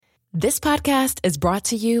This podcast is brought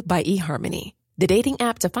to you by eHarmony, the dating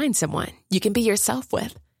app to find someone you can be yourself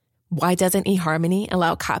with. Why doesn't eHarmony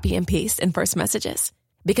allow copy and paste in first messages?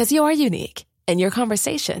 Because you are unique, and your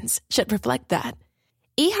conversations should reflect that.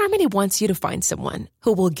 eHarmony wants you to find someone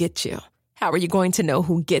who will get you. How are you going to know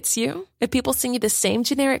who gets you? If people send you the same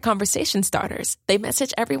generic conversation starters they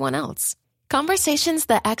message everyone else. Conversations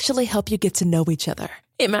that actually help you get to know each other.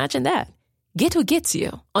 Imagine that. Get who gets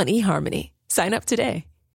you on eHarmony. Sign up today.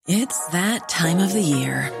 It's that time of the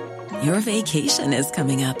year. Your vacation is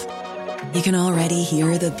coming up. You can already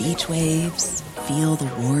hear the beach waves, feel the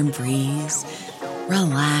warm breeze,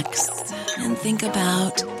 relax, and think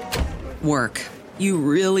about work. You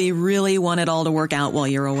really, really want it all to work out while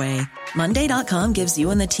you're away. Monday.com gives you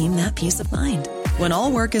and the team that peace of mind. When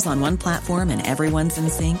all work is on one platform and everyone's in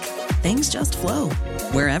sync, things just flow.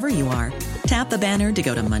 Wherever you are, tap the banner to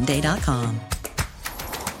go to Monday.com.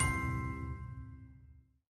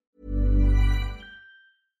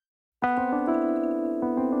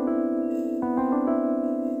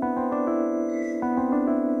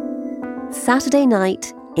 Saturday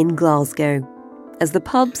night in Glasgow, as the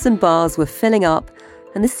pubs and bars were filling up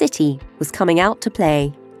and the city was coming out to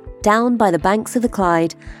play, down by the banks of the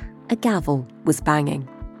Clyde, a gavel was banging.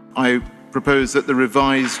 I propose that the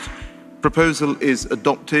revised proposal is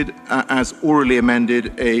adopted as orally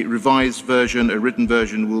amended. A revised version, a written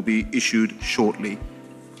version, will be issued shortly.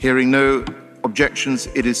 Hearing no objections,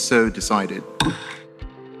 it is so decided.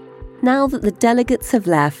 Now that the delegates have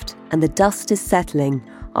left and the dust is settling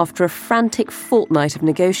after a frantic fortnight of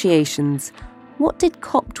negotiations, what did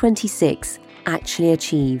COP26 actually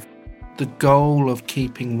achieve? The goal of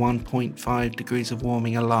keeping 1.5 degrees of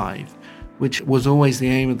warming alive, which was always the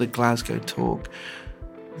aim of the Glasgow talk,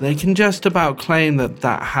 they can just about claim that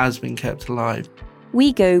that has been kept alive.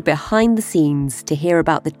 We go behind the scenes to hear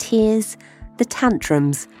about the tears, the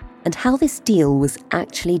tantrums, and how this deal was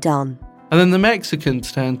actually done. And then the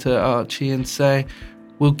Mexicans turn to Archie and say,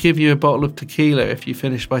 "We'll give you a bottle of tequila if you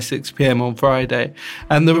finish by 6 p.m. on Friday."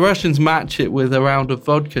 And the Russians match it with a round of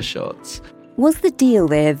vodka shots. Was the deal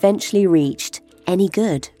they eventually reached any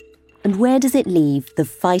good? And where does it leave the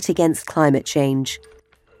fight against climate change?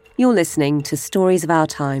 You're listening to Stories of Our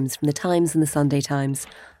Times from the Times and the Sunday Times.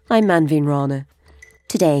 I'm Manveen Rana.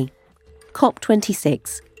 Today,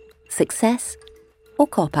 COP26. Success or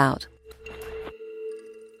cop-out?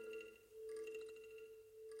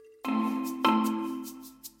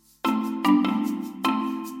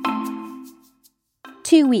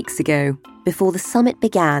 Two weeks ago, before the summit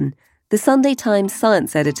began, the Sunday Times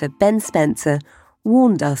science editor Ben Spencer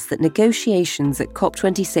warned us that negotiations at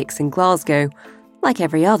COP26 in Glasgow, like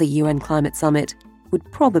every other UN climate summit, would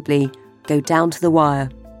probably go down to the wire.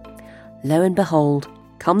 Lo and behold,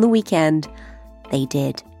 come the weekend, they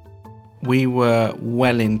did. We were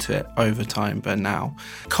well into it overtime by now.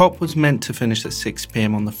 COP was meant to finish at 6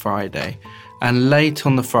 p.m. on the Friday, and late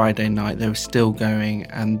on the Friday night they were still going,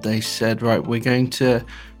 and they said, right, we're going to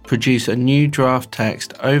produce a new draft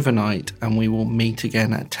text overnight and we will meet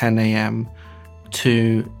again at 10 a.m.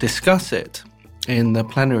 to discuss it in the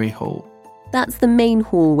plenary hall. That's the main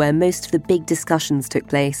hall where most of the big discussions took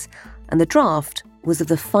place, and the draft was of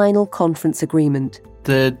the final conference agreement.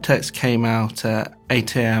 The text came out at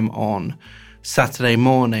 8 a.m. on Saturday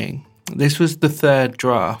morning. This was the third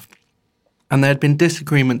draft, and there had been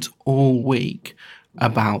disagreements all week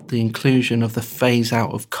about the inclusion of the phase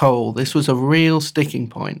out of coal. This was a real sticking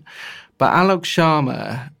point. But Alok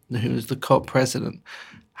Sharma, who was the COP president,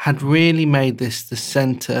 had really made this the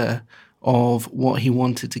centre of what he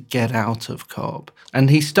wanted to get out of COP. And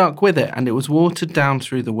he stuck with it, and it was watered down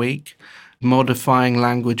through the week. Modifying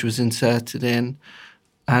language was inserted in,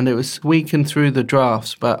 and it was weakened through the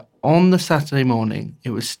drafts. But on the Saturday morning,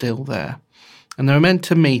 it was still there. And they were meant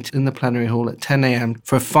to meet in the plenary hall at 10 a.m.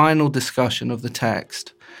 for a final discussion of the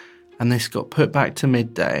text. And this got put back to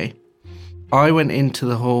midday. I went into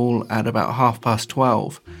the hall at about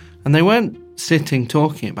 12:30, and they weren't sitting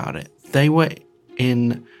talking about it. They were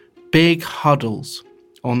in big huddles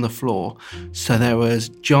on the floor. So there was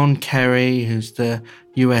John Kerry, who's the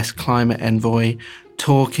US climate envoy,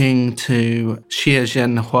 talking to Xie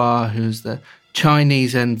Zhenhua, who's the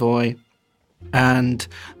Chinese envoy, and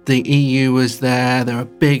the EU was there. There were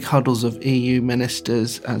big huddles of EU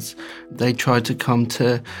ministers as they tried to come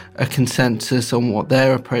to a consensus on what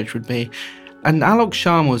their approach would be. And Alok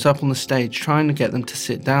Sharma was up on the stage trying to get them to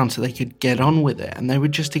sit down so they could get on with it. And they were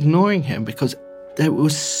just ignoring him because it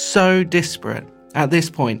was so disparate. At this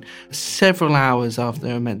point, several hours after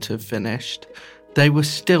they were meant to have finished, they were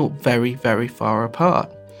still very, very far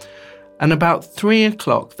apart. And about 3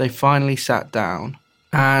 o'clock, they finally sat down,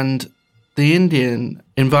 and the Indian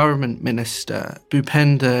Environment Minister,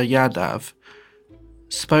 Bhupender Yadav,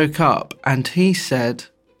 spoke up and he said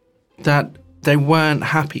that they weren't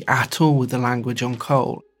happy at all with the language on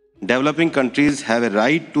coal. Developing countries have a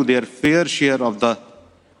right to their fair share of the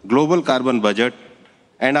global carbon budget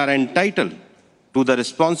and are entitled to the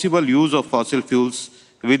responsible use of fossil fuels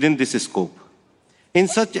within this scope. In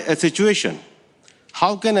such a situation,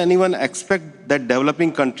 how can anyone expect that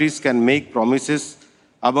developing countries can make promises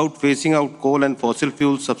about phasing out coal and fossil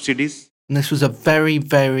fuel subsidies? And this was a very,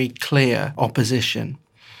 very clear opposition.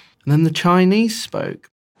 And then the Chinese spoke.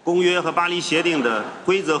 公约和巴黎协定的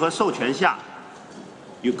规则和授权下，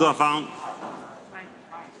与各方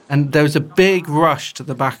And there was a big rush to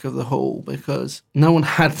the back of the hall because no one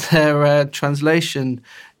had their translation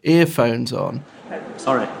earphones on.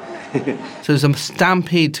 Sorry. So there was a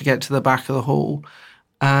stampede to get to the back of the hall.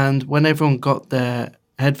 And when everyone got their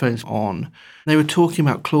headphones on, they were talking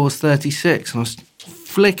about Clause 36. And I was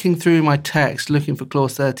flicking through my text looking for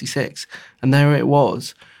Clause 36. And there it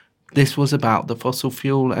was. This was about the fossil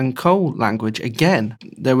fuel and coal language again.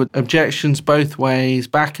 There were objections both ways,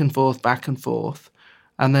 back and forth, back and forth.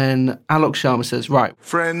 And then Alok Sharma says, right.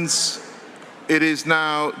 Friends, it is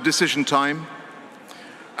now decision time,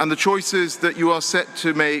 and the choices that you are set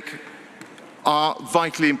to make are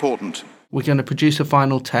vitally important. We're going to produce a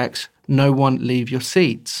final text. No one leave your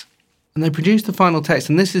seats. And they produced the final text,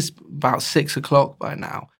 and this is about 6 o'clock by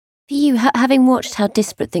now. For you, having watched how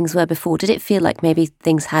disparate things were before, did it feel like maybe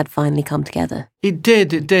things had finally come together? It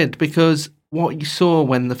did, because what you saw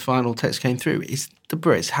when the final text came through is the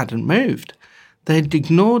Brits hadn't moved. They'd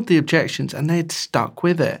ignored the objections and they'd stuck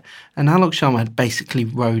with it. And Alok Sharma had basically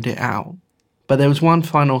rode it out. But there was one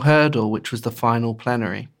final hurdle, which was the final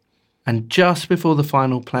plenary. And just before the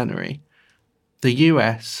final plenary, the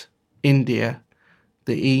US, India,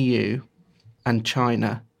 the EU and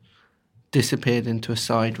China disappeared into a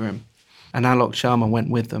side room. And Alok Sharma went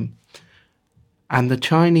with them. And the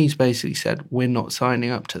Chinese basically said, we're not signing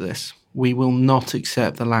up to this. We will not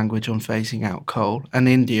accept the language on phasing out coal. And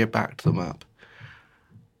India backed them up.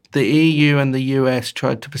 The EU and the US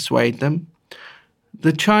tried to persuade them.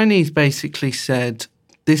 The Chinese basically said,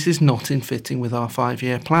 this is not in fitting with our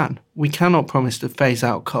 5-year plan. We cannot promise to phase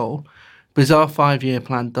out coal because our 5-year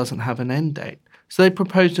plan doesn't have an end date. So they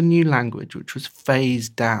proposed a new language, which was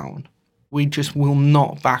phased down. We just will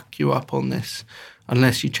not back you up on this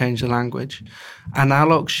unless you change the language. And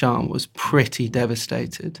Alok Sharma was pretty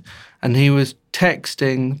devastated. And he was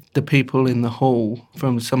texting the people in the hall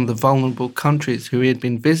from some of the vulnerable countries who he had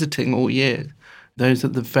been visiting all year, those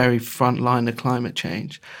at the very front line of climate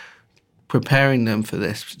change, preparing them for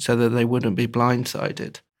this so that they wouldn't be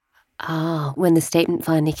blindsided. Ah, when the statement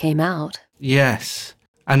finally came out. Yes.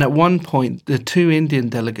 And at one point, the two Indian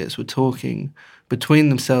delegates were talking between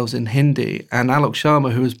themselves in Hindi, and Alok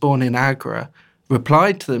Sharma, who was born in Agra,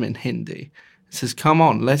 replied to them in Hindi. He says, come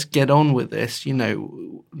on, let's get on with this. You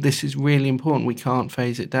know, this is really important. We can't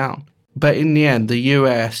phase it down. But in the end, the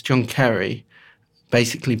US, John Kerry,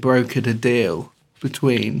 basically brokered a deal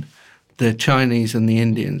between the Chinese and the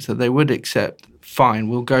Indians that they would accept, fine,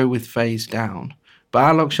 we'll go with phase down.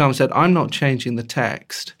 But Alok Sharma said, I'm not changing the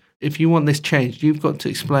text. If you want this changed, you've got to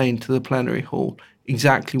explain to the plenary hall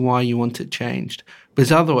exactly why you want it changed.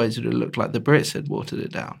 Because otherwise it would look like the Brits had watered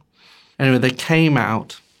it down. Anyway, they came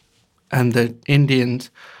out and the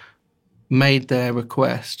Indians made their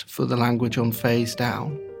request for the language on phase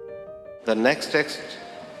down. The next text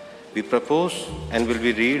we propose and will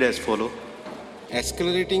be read as follows.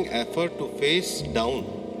 Accelerating effort to phase down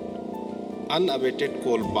unabated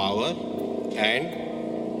coal power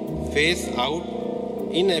and phase out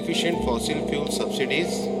inefficient fossil fuel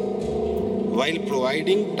subsidies while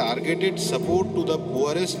providing targeted support to the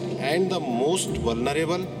poorest and the most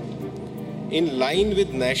vulnerable in line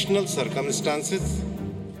with national circumstances.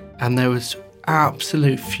 And there was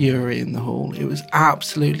absolute fury in the hall. It was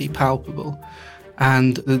absolutely palpable.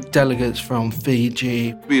 And the delegates from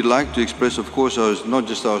Fiji. We'd like to express, of course, not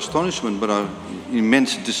just our astonishment, but our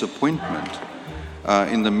immense disappointment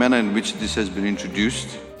in the manner in which this has been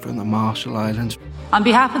introduced. From the Marshall Islands. On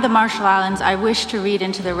behalf of the Marshall Islands, I wish to read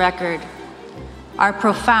into the record our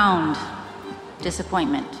profound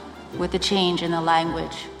disappointment with the change in the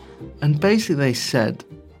language. And basically they said,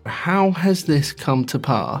 how has this come to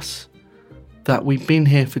pass that we've been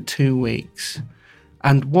here for 2 weeks?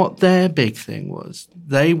 And what their big thing was,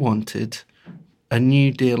 they wanted a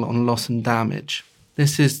new deal on loss and damage.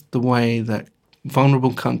 This is the way that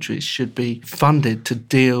vulnerable countries should be funded to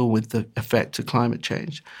deal with the effects of climate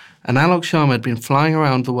change. And Alok Sharma had been flying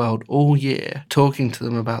around the world all year talking to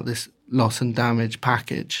them about this loss and damage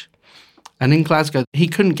package. And in Glasgow, he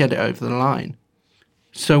couldn't get it over the line.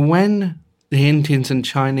 So when the Indians and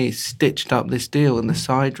Chinese stitched up this deal in the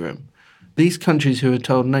side room, these countries who were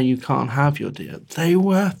told, no, you can't have your deal, they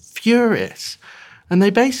were furious. And they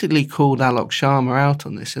basically called Alok Sharma out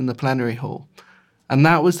on this in the plenary hall. And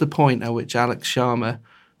that was the point at which Alok Sharma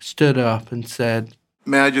stood up and said,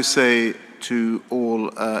 may I just say to all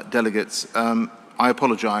delegates, I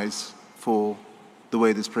apologise for the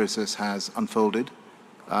way this process has unfolded,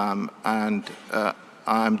 and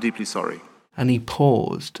I'm deeply sorry. And he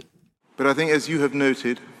paused. But I think, as you have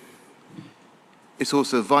noted, it's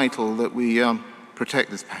also vital that we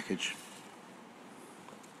protect this package.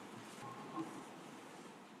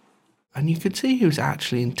 And you could see he was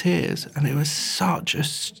actually in tears, and it was such a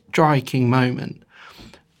striking moment.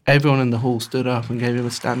 Everyone in the hall stood up and gave him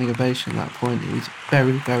a standing ovation at that point. It was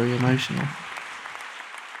very, very emotional.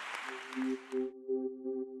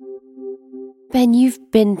 Ben, you've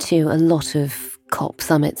been to a lot of COP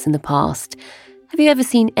summits in the past. Have you ever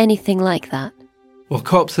seen anything like that? Well,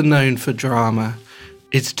 COPs are known for drama.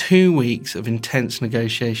 It's 2 weeks of intense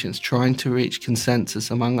negotiations trying to reach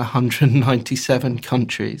consensus among 197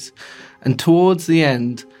 countries. And towards the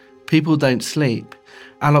end, people don't sleep.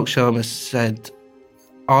 Alok Sharma said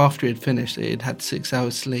after he'd finished it, he'd had 6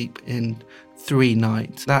 hours sleep in 3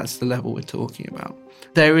 nights. That's the level we're talking about.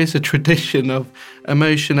 There is a tradition of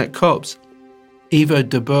emotion at COPs. Ivo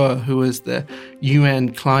de Boer, who was the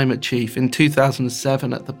UN climate chief in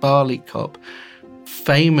 2007 at the Bali COP,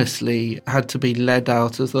 famously had to be led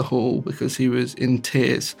out of the hall because he was in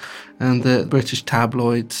tears, and the British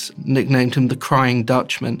tabloids nicknamed him the Crying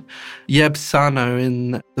Dutchman. Yeb Sano,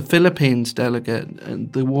 in the Philippines delegate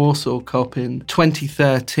at the Warsaw COP in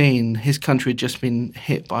 2013, his country had just been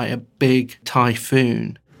hit by a big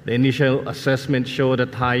typhoon. The initial assessment showed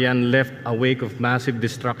that Haiyan left a wake of massive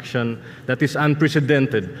destruction that is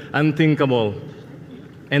unprecedented, unthinkable,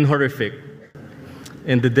 and horrific.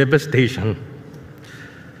 And the devastation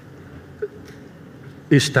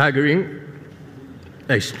is staggering.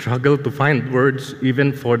 I struggle to find words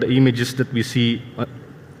even for the images that we see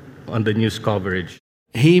on the news coverage.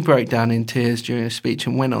 He broke down in tears during a speech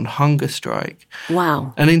and went on hunger strike.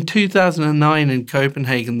 Wow. And in 2009 in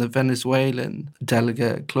Copenhagen, the Venezuelan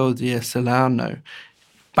delegate, Claudia Solano,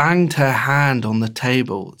 banged her hand on the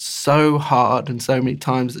table so hard and so many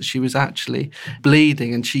times that she was actually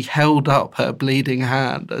bleeding, and she held up her bleeding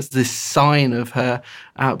hand as this sign of her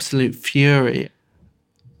absolute fury.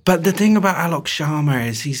 But the thing about Alok Sharma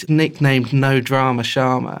is he's nicknamed No Drama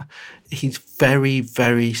Sharma. He's very,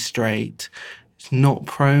 very straight. He's not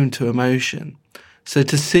prone to emotion. So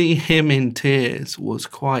to see him in tears was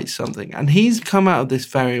quite something. And he's come out of this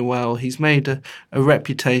very well. He's made a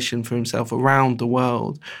reputation for himself around the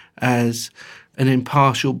world as an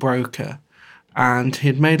impartial broker. And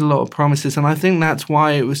he'd made a lot of promises. And I think that's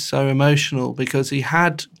why it was so emotional, because he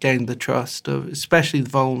had gained the trust of especially the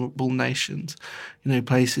vulnerable nations, you know,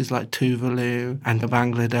 places like Tuvalu and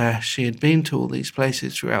Bangladesh. He had been to all these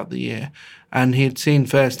places throughout the year, and he had seen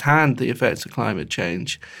firsthand the effects of climate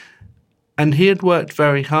change. And he had worked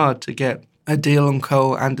very hard to get a deal on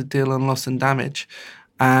coal and a deal on loss and damage.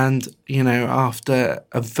 And, you know, after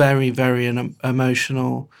a very, very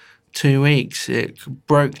emotional 2 weeks, it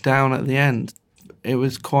broke down at the end. It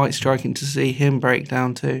was quite striking to see him break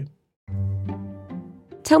down too.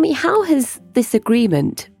 Tell me, how has this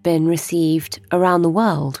agreement been received around the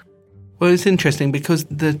world? Well, it's interesting because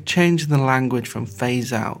the change in the language from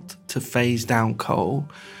phase out to phase down coal,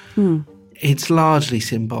 it's largely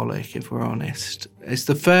symbolic, if we're honest. It's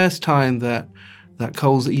the first time that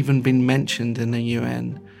coal's even been mentioned in the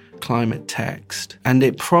UN climate text, and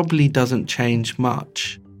it probably doesn't change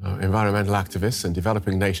much. Environmental activists and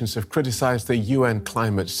developing nations have criticised the UN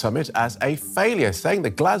Climate Summit as a failure, saying the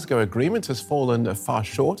Glasgow Agreement has fallen far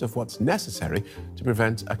short of what's necessary to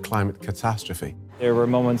prevent a climate catastrophe. There were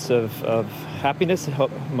moments of happiness,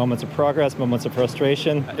 moments of progress, moments of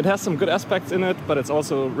frustration. It has some good aspects in it, but it's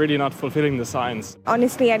also really not fulfilling the science.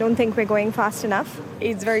 Honestly, I don't think we're going fast enough.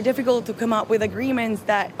 It's very difficult to come up with agreements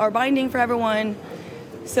that are binding for everyone.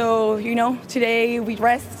 So, you know, today we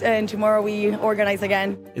rest and tomorrow we organize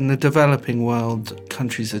again. In the developing world,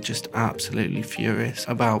 countries are just absolutely furious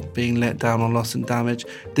about being let down on loss and damage.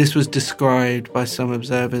 This was described by some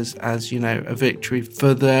observers as, you know, a victory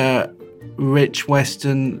for the rich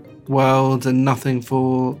Western world and nothing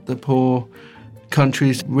for the poor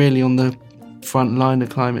countries really on the front line of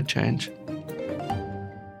climate change.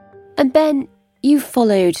 And Ben, you've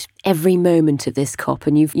followed every moment of this COP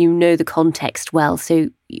and you know the context well, so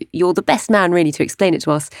you're the best man really to explain it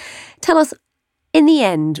to us. Tell us, in the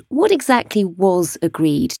end, what exactly was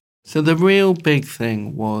agreed? So the real big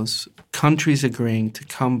thing was countries agreeing to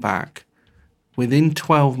come back within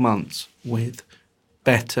 12 months with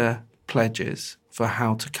better pledges for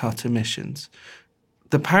how to cut emissions.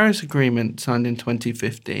 The Paris Agreement, signed in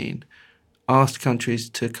 2015, asked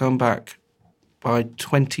countries to come back by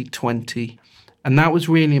 2020. And that was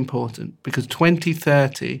really important because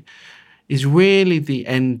 2030 is really the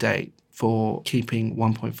end date for keeping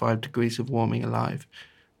 1.5 degrees of warming alive.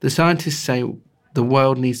 The scientists say the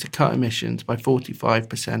world needs to cut emissions by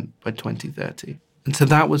 45% by 2030. And so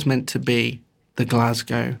that was meant to be the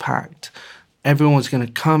Glasgow Pact. Everyone was going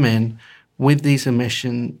to come in with these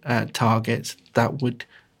emission targets that would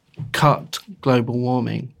cut global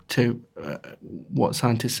warming to what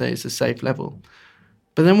scientists say is a safe level.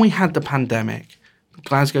 But then we had the pandemic. The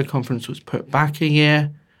Glasgow conference was put back a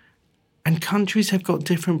year, and countries have got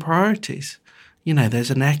different priorities. You know,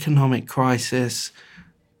 there's an economic crisis,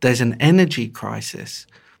 there's an energy crisis.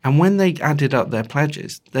 And when they added up their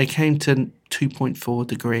pledges, they came to 2.4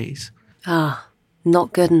 degrees.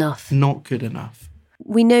 Not good enough. Not good enough.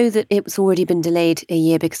 We know that it's already been delayed a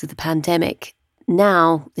year because of the pandemic.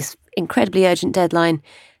 Now, this incredibly urgent deadline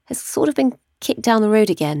has sort of been kicked down the road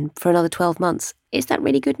again for another 12 months. Is that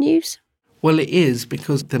really good news? Well, it is,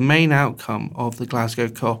 because the main outcome of the Glasgow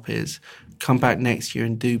COP is come back next year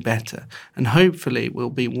and do better. And hopefully we'll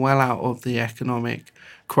be well out of the economic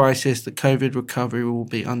crisis, the COVID recovery will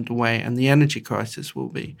be underway, and the energy crisis will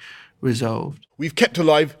be resolved. We've kept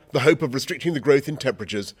alive the hope of restricting the growth in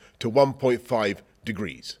temperatures to 1.5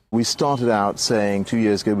 degrees. We started out saying 2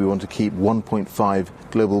 years ago we want to keep 1.5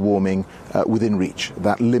 global warming within reach,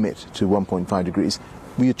 that limit to 1.5 degrees.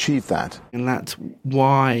 We achieved that. And that's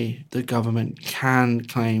why the government can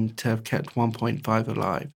claim to have kept 1.5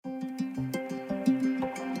 alive.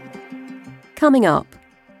 Coming up,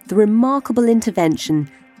 the remarkable intervention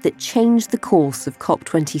that changed the course of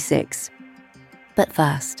COP26. But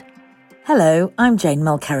first... Hello, I'm Jane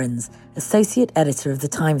Mulkerrins, Associate Editor of The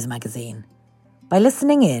Times magazine. By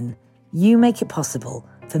listening in, you make it possible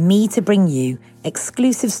for me to bring you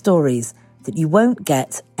exclusive stories that you won't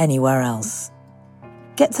get anywhere else.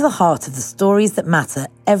 Get to the heart of the stories that matter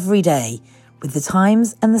every day with The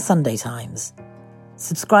Times and The Sunday Times.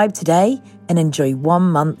 Subscribe today and enjoy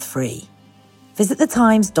 1 month free. Visit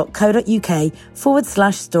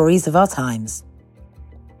thetimes.co.uk/stories of our times.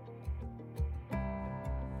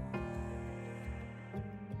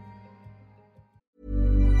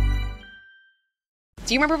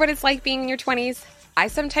 Do you remember what it's like being in your 20s? I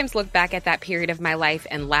sometimes look back at that period of my life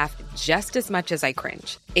and laugh just as much as I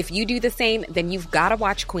cringe. If you do the same, then you've got to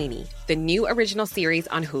watch Queenie, the new original series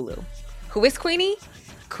on Hulu. Who is Queenie?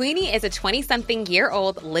 Queenie is a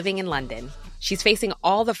 20-something-year-old living in London. She's facing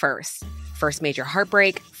all the firsts. First major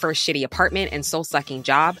heartbreak, first shitty apartment and soul-sucking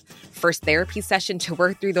job, first therapy session to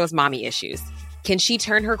work through those mommy issues. Can she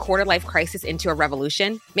turn her quarter-life crisis into a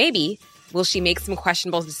revolution? Maybe. Will she make some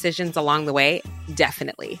questionable decisions along the way?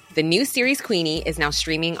 Definitely. The new series Queenie is now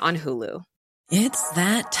streaming on Hulu. It's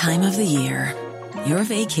that time of the year. Your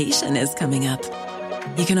vacation is coming up.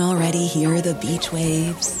 You can already hear the beach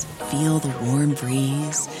waves, feel the warm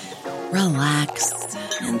breeze, relax,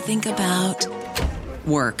 and think about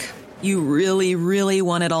work. You really, really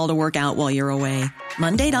want it all to work out while you're away.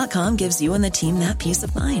 Monday.com gives you and the team that peace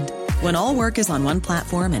of mind. When all work is on one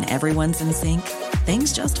platform and everyone's in sync,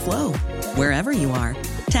 things just flow. Wherever you are,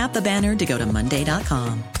 tap the banner to go to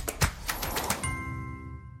Monday.com.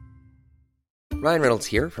 Ryan Reynolds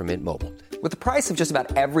here from Mint Mobile. With the price of just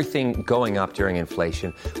about everything going up during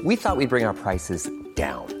inflation, we thought we'd bring our prices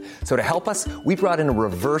down. So to help us, we brought in a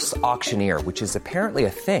reverse auctioneer, which is apparently a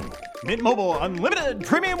thing. Mint Mobile Unlimited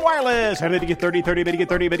Premium Wireless. How to get 30, 30, bit to get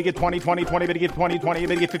 30, bit to get 20, 20, 20, bit to get 20, 20,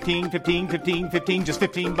 bit to get 15, 15, 15, 15, just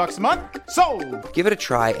 $15 a month? Sold! Give it a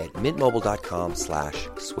try at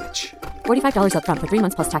mintmobile.com/switch. $45 up front for 3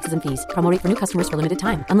 months plus taxes and fees. Promo rate for new customers for limited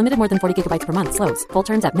time. Unlimited more than 40 gigabytes per month. Slows full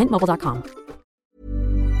terms at mintmobile.com.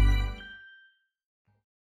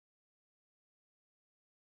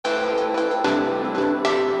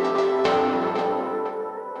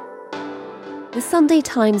 The Sunday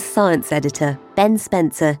Times science editor, Ben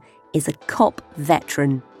Spencer, is a COP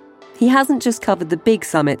veteran. He hasn't just covered the big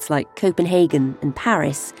summits like Copenhagen and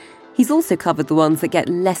Paris, he's also covered the ones that get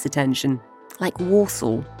less attention, like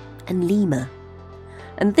Warsaw and Lima.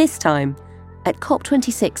 And this time, at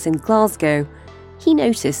COP26 in Glasgow, he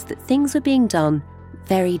noticed that things were being done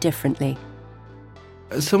very differently.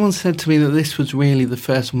 Someone said to me that this was really the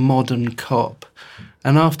first modern COP.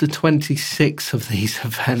 And after 26 of these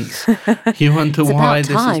events, you wonder why this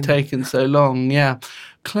has taken so long. Yeah.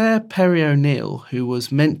 Claire Perry O'Neill, who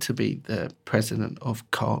was meant to be the president of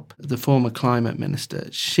COP, the former climate minister,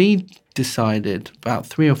 she decided about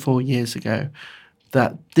 3 or 4 years ago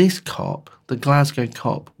that this COP, the Glasgow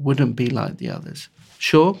COP, wouldn't be like the others.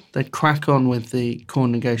 Sure, they'd crack on with the core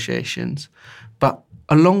negotiations, but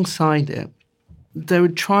alongside it, they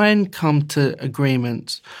would try and come to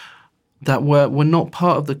agreements that were not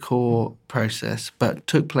part of the core process but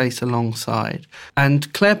took place alongside.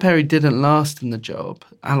 And Claire Perry didn't last in the job.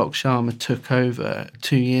 Alok Sharma took over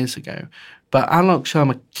 2 years ago. But Alok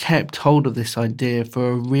Sharma kept hold of this idea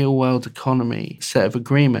for a real-world economy set of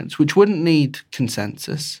agreements, which wouldn't need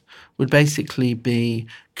consensus, would basically be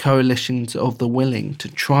coalitions of the willing to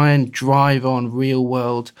try and drive on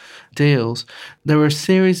real-world deals. There were a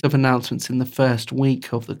series of announcements in the first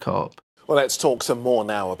week of the COP. Well, let's talk some more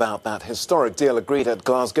now about that historic deal agreed at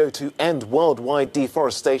Glasgow to end worldwide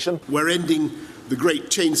deforestation. We're ending the Great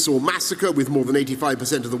Chainsaw Massacre with more than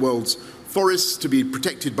 85% of the world's forests to be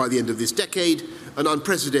protected by the end of this decade, an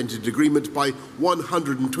unprecedented agreement by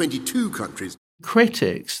 122 countries.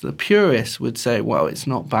 Critics, the purists, would say, well, it's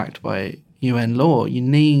not backed by UN law. You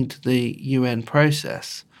need the UN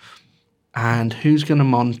process. And who's going to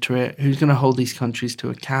monitor it? Who's going to hold these countries to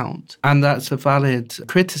account? And that's a valid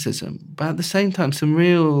criticism. But at the same time, some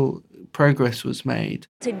real progress was made.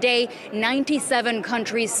 Today, 97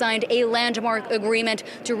 countries signed a landmark agreement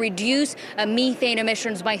to reduce methane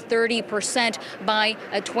emissions by 30% by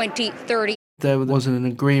 2030. There was an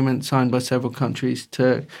agreement signed by several countries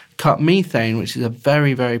to cut methane, which is a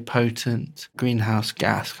very, very potent greenhouse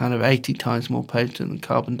gas, kind of 80 times more potent than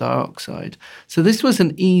carbon dioxide. So this was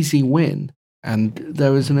an easy win. And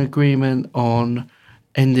there was an agreement on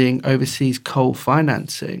ending overseas coal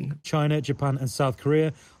financing. China, Japan and South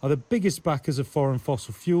Korea are the biggest backers of foreign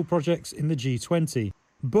fossil fuel projects in the G20.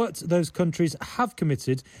 But those countries have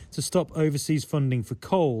committed to stop overseas funding for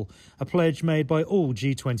coal, a pledge made by all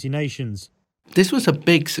G20 nations. This was a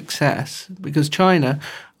big success because China,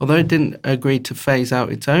 although it didn't agree to phase out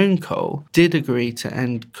its own coal, did agree to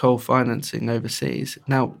end coal financing overseas.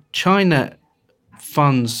 Now, China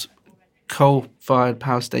funds coal-fired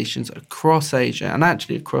power stations across Asia and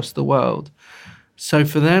actually across the world. So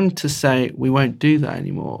for them to say, we won't do that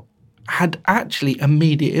anymore, had actually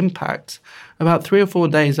immediate impacts. About 3 or 4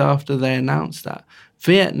 days after they announced that,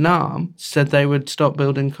 Vietnam said they would stop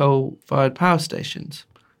building coal-fired power stations.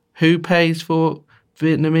 Who pays for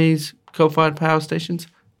Vietnamese coal-fired power stations?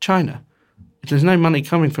 China. If there's no money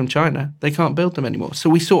coming from China, they can't build them anymore.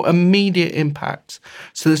 So we saw immediate impacts.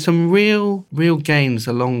 So there's some real gains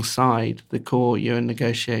alongside the core UN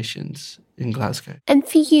negotiations in Glasgow. And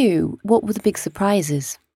for you, what were the big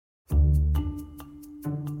surprises?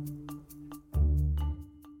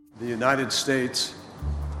 The United States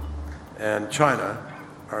and China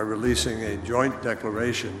are releasing a joint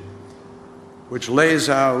declaration which lays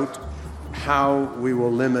out how we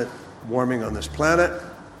will limit warming on this planet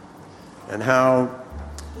and how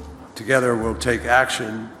together we'll take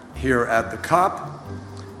action here at the COP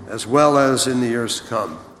as well as in the years to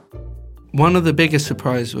come. One of the biggest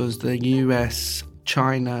surprises was the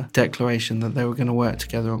US-China declaration that they were going to work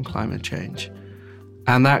together on climate change.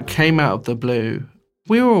 And that came out of the blue.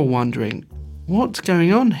 We were all wondering, what's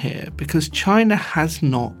going on here? Because China has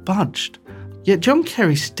not budged. Yet John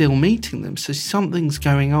Kerry's still meeting them, so something's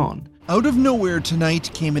going on. Out of nowhere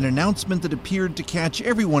tonight came an announcement that appeared to catch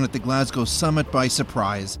everyone at the Glasgow summit by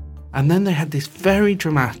surprise. And then they had this very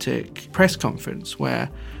dramatic press conference where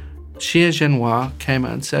Xie Zhenhua came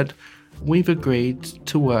out and said, we've agreed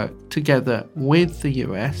to work together with the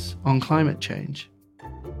US on climate change.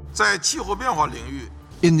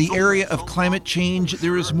 In the area of climate change,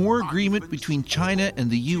 there is more agreement between China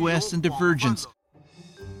and the US than divergence.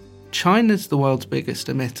 China's the world's biggest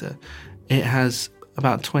emitter. It has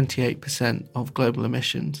about 28% of global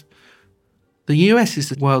emissions. The US is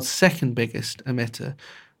the world's second biggest emitter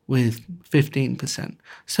with 15%.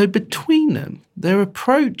 So between them, they're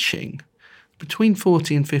approaching between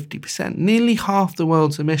 40 and 50%, nearly half the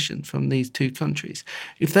world's emissions from these two countries.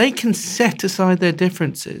 If they can set aside their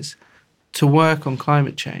differences to work on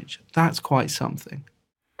climate change, that's quite something.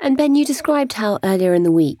 And Ben, you described how earlier in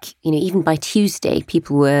the week, even by Tuesday,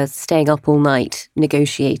 people were staying up all night,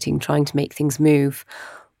 negotiating, trying to make things move.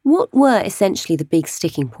 What were essentially the big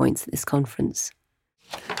sticking points at this conference?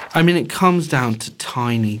 I mean, it comes down to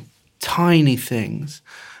tiny things.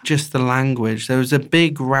 Just the language. There was a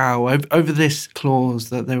big row over this clause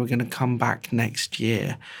that they were going to come back next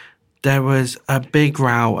year. There was a big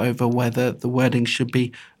row over whether the wording should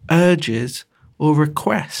be urges or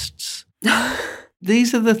requests.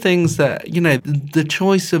 These are the things that, the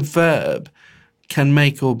choice of verb can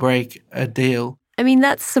make or break a deal. I mean,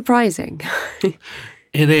 that's surprising.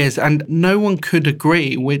 It is, and no one could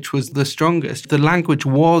agree which was the strongest. The language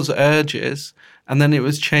was urges, and then it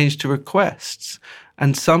was changed to requests.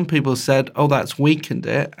 And some people said, oh, that's weakened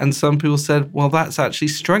it. And some people said, well, that's actually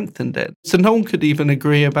strengthened it. So no one could even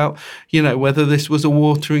agree about, whether this was a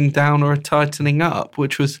watering down or a tightening up,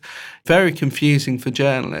 which was very confusing for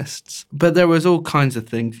journalists. But there was all kinds of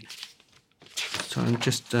things. So I'm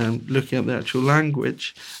just looking at the actual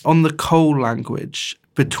language. On the coal language,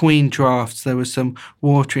 between drafts, there was some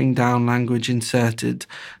watering down language inserted.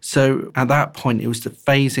 So at that point, it was the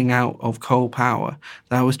phasing out of coal power.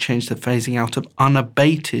 That was changed to phasing out of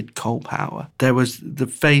unabated coal power. There was the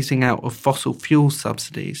phasing out of fossil fuel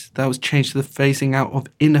subsidies. That was changed to the phasing out of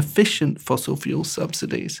inefficient fossil fuel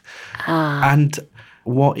subsidies. And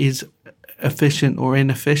what is efficient or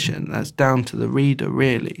inefficient, that's down to the reader,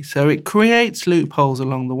 really. So it creates loopholes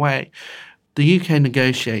along the way. The UK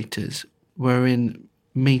negotiators were in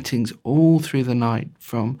meetings all through the night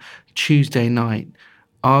from Tuesday night,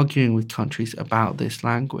 arguing with countries about this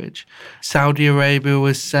language. Saudi Arabia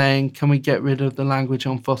was saying, can we get rid of the language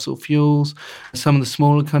on fossil fuels? Some of the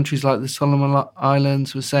smaller countries like the Solomon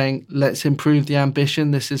Islands were saying, let's improve the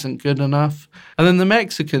ambition, this isn't good enough. And then the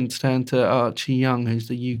Mexicans turned to Archie Young, who's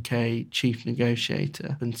the UK chief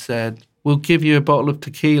negotiator, and said, we'll give you a bottle of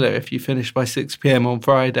tequila if you finish by 6 p.m. on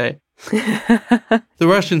Friday. The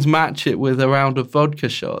Russians match it with a round of vodka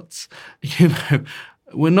shots.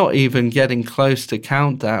 We're not even getting close to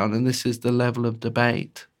countdown, and this is the level of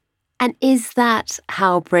debate. And is that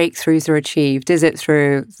how breakthroughs are achieved? Is it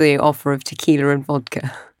through the offer of tequila and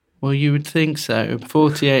vodka? Well, you would think so.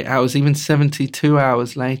 48 hours, even 72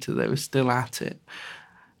 hours later, they were still at it.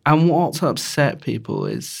 And what's upset people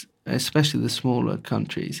is, especially the smaller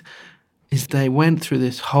countries, is they went through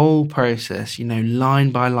this whole process,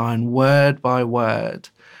 line by line, word by word,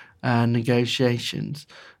 negotiations,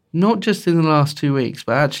 not just in the last 2 weeks,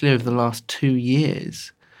 but actually over the last 2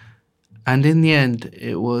 years. And in the end,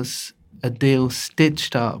 it was a deal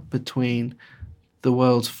stitched up between the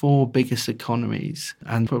world's 4 biggest economies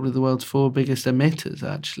and probably the world's 4 biggest emitters,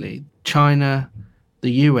 actually. China,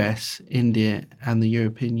 the US, India, and the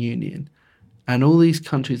European Union. And all these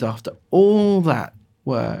countries, after all that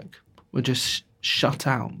work, were just shut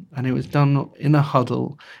out. And it was done in a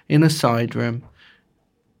huddle, in a side room,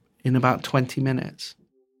 in about 20 minutes.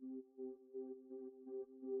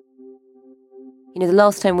 The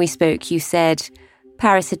last time we spoke, you said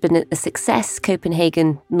Paris had been a success,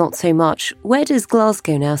 Copenhagen not so much. Where does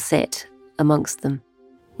Glasgow now sit amongst them?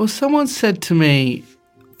 Well, someone said to me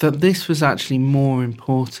that this was actually more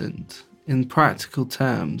important in practical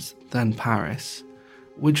terms than Paris,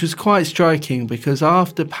 which was quite striking because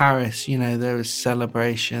after Paris, there was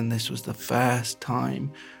celebration. This was the first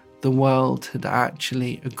time the world had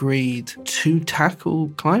actually agreed to tackle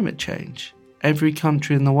climate change. Every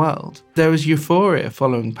country in the world. There was euphoria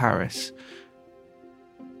following Paris,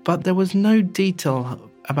 but there was no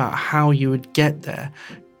detail about how you would get there.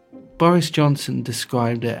 Boris Johnson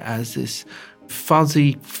described it as this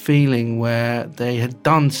fuzzy feeling where they had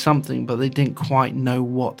done something, but they didn't quite know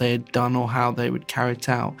what they had done or how they would carry it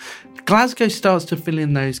out. Glasgow starts to fill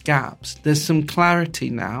in those gaps. There's some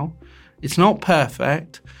clarity now. It's not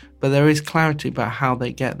perfect, but there is clarity about how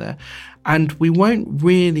they get there. And we won't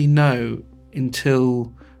really know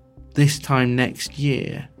until this time next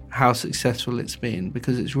year how successful it's been,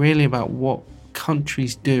 because it's really about what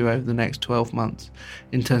countries do over the next 12 months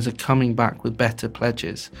in terms of coming back with better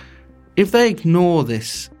pledges. If they ignore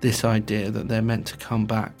this idea that they're meant to come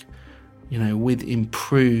back, with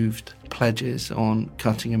improved pledges on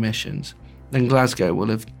cutting emissions, then Glasgow will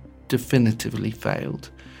have definitively failed.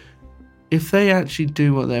 If they actually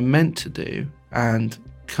do what they're meant to do and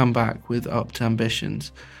come back with upped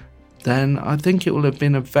ambitions, then I think it will have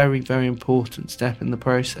been a very, very important step in the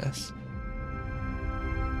process.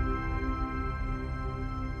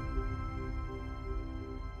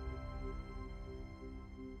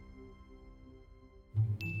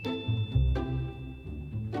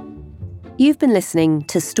 You've been listening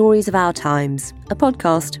to Stories of Our Times, a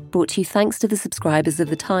podcast brought to you thanks to the subscribers of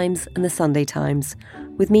The Times and The Sunday Times,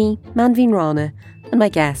 with me, Manveen Rana, and my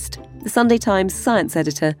guest, the Sunday Times science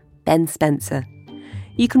editor, Ben Spencer.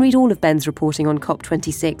 You can read all of Ben's reporting on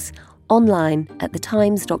COP26 online at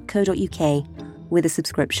thetimes.co.uk with a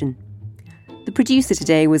subscription. The producer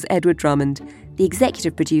today was Edward Drummond, the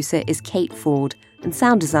executive producer is Kate Ford, and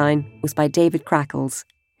sound design was by David Crackles.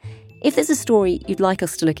 If there's a story you'd like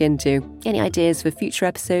us to look into, any ideas for future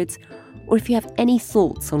episodes, or if you have any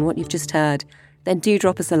thoughts on what you've just heard, then do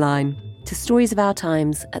drop us a line to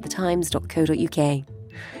storiesofourtimes@thetimes.co.uk.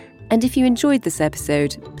 And if you enjoyed this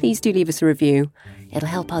episode, please do leave us a review. It'll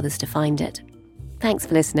help others to find it. Thanks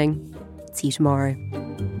for listening. See you tomorrow.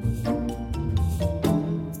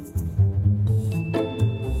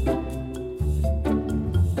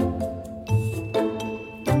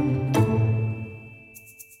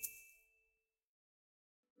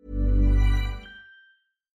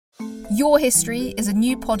 Your History is a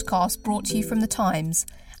new podcast brought to you from The Times,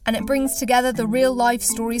 and it brings together the real-life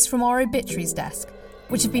stories from our obituaries desk,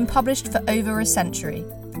 which have been published for over a century.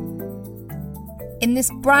 In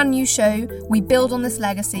this brand new show, we build on this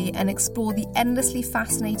legacy and explore the endlessly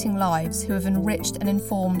fascinating lives who have enriched and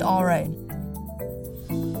informed our own.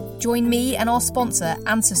 Join me and our sponsor,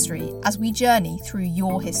 Ancestry, as we journey through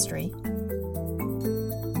your history.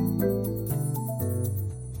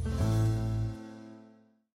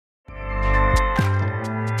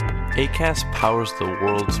 Acast powers the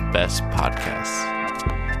world's best podcasts.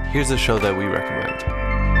 Here's a show that we recommend.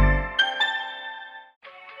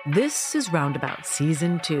 This is Roundabout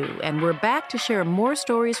Season 2, and we're back to share more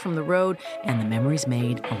stories from the road and the memories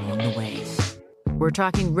made along the way. We're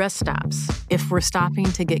talking rest stops, if we're stopping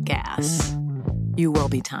to get gas. You will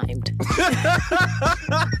be timed.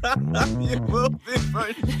 You will be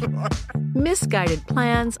for sure. Misguided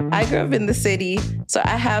plans. I grew up in the city, so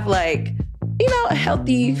I have a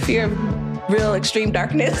healthy fear of real extreme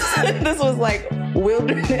darkness. This was like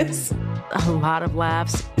wilderness. A lot of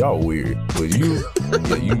laughs. Y'all weird, but you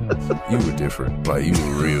were different. Like, you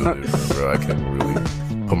were real different, bro. I can't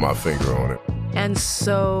really put my finger on it. And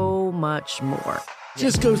so much more.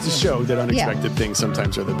 Just goes to show that unexpected things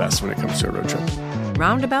sometimes are the best when it comes to a road trip.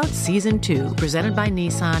 Roundabout Season 2, presented by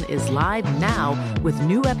Nissan, is live now with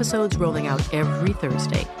new episodes rolling out every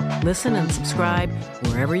Thursday. Listen and subscribe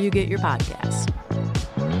wherever you get your podcasts.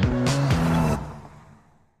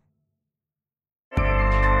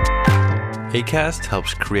 Acast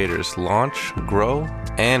helps creators launch, grow,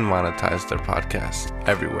 and monetize their podcasts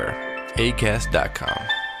everywhere.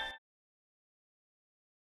 Acast.com.